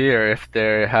nothing to fear if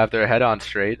they have their head on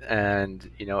straight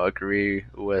and agree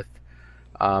with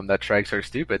that trikes are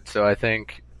stupid. So I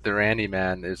think the Randy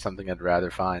Man is something I'd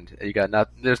rather find.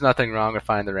 There's nothing wrong with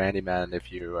finding the Randy Man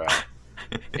if you.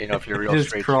 If you're a real just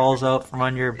straight crawls shooter. out from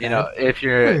under your bed. If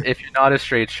you're not a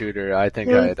straight shooter, I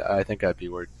think I'd be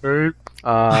worried.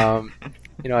 I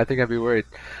think I'd be worried.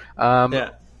 Yeah.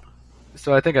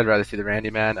 So I think I'd rather see the Randy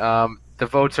Man. The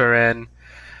votes are in.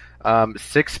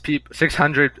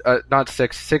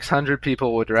 600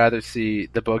 people would rather see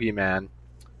the Boogeyman,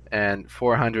 and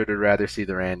 400 would rather see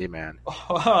the Randy Man.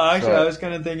 Oh, actually, I was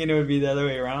kind of thinking it would be the other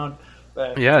way around.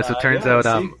 But, yeah, so it turns out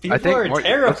people I think are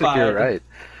terrified. Looks like you're right.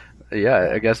 Yeah,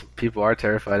 I guess people are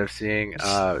terrified of seeing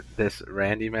this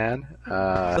Randy Man.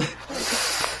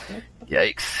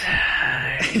 Yikes.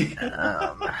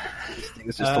 This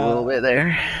thing's just a little bit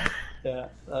there. Yeah,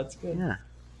 that's good. Yeah,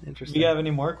 interesting. Do you have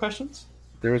any more questions?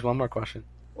 There is one more question.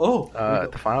 Oh.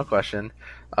 The final question.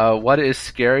 What is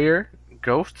scarier,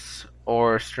 ghosts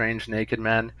or strange naked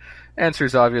men? Answer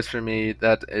is obvious for me.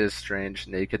 That is strange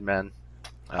naked men.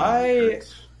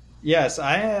 Yes,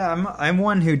 I'm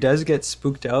one who does get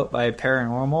spooked out by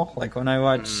paranormal. Like when I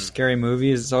watch scary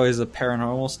movies, it's always the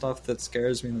paranormal stuff that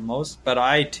scares me the most. But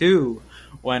I too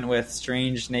went with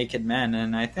Strange Naked Men,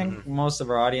 and I think most of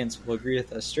our audience will agree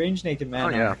with us. Strange Naked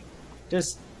Men are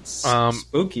just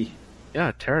spooky.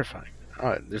 Yeah, terrifying.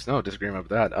 There's no disagreement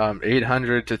with that.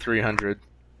 800 to 300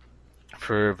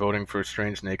 for voting for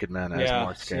Strange Naked Men as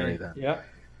more scary than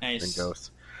ghosts.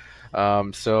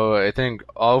 So I think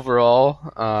overall,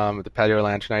 the Patio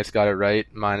Lanternites got it right,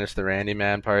 minus the Randy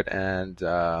Man part and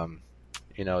the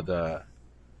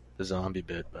zombie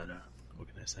bit. But what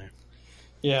can I say?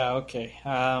 Yeah. Okay.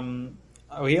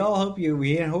 We hope you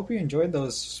enjoyed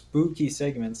those spooky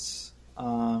segments.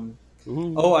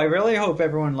 I really hope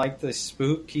everyone liked the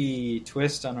spooky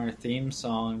twist on our theme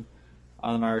song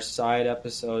on our side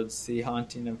episodes, The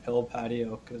Haunting of Hill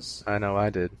Patio. Cause I know I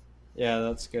did. Yeah,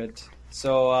 that's good.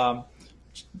 So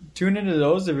tune into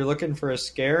those if you're looking for a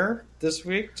scare this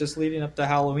week, just leading up to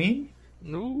Halloween.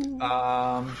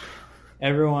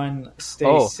 Everyone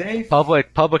stay safe.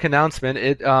 Public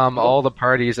announcement. All the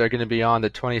parties are going to be on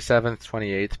the 27th,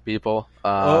 28th, people.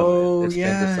 It's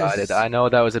been decided. I know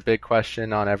that was a big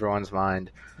question on everyone's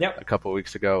mind a couple of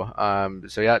weeks ago.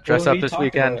 Dress up this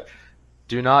weekend.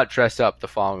 Do not dress up the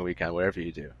following weekend, whatever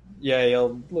you do. Yeah,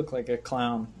 you'll look like a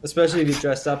clown. Especially if you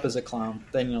dress up as a clown.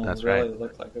 Then you'll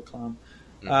look like a clown.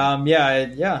 That's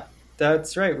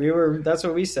right. That's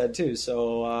what we said too.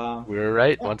 So we were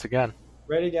right once again.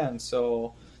 Right again.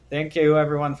 So thank you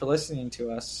everyone for listening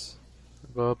to us.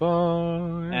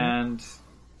 Bye-bye. And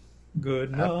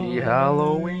good night. Happy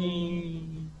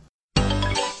Halloween.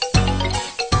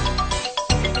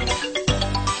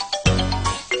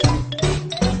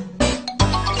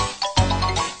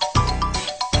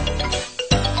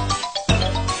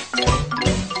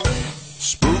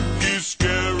 Spooky,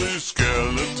 scary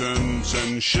skeletons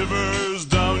and shivers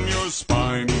down your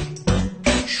spine.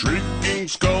 Shrieking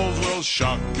skulls will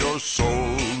shock your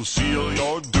soul, seal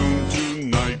your doom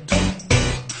tonight.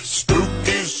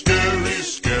 Spooky, scary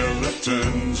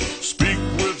skeletons speak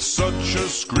with such a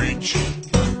screech.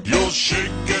 You'll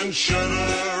shake and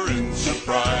shudder in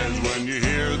surprise when you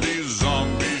hear these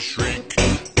zombies shriek.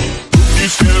 Spooky,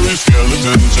 scary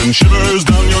skeletons and shivers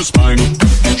down your spine.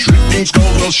 Shrieking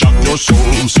skulls will shock your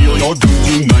soul, seal your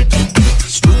doom tonight.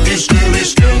 Spooky, scary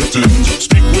skeletons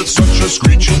speak with such a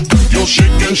screech. You'll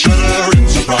shake and shudder in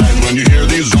surprise when you hear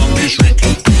these zombies shriek.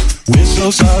 We're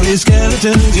so sorry,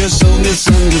 skeletons, you're so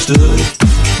misunderstood.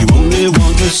 You only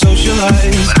want to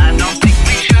socialize, but I don't think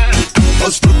we should. A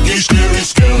spooky, scary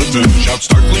skeleton shouts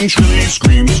startling, shrilly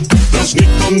screams. They'll sneak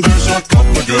under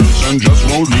sarcophagus and just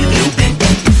won't leave you be.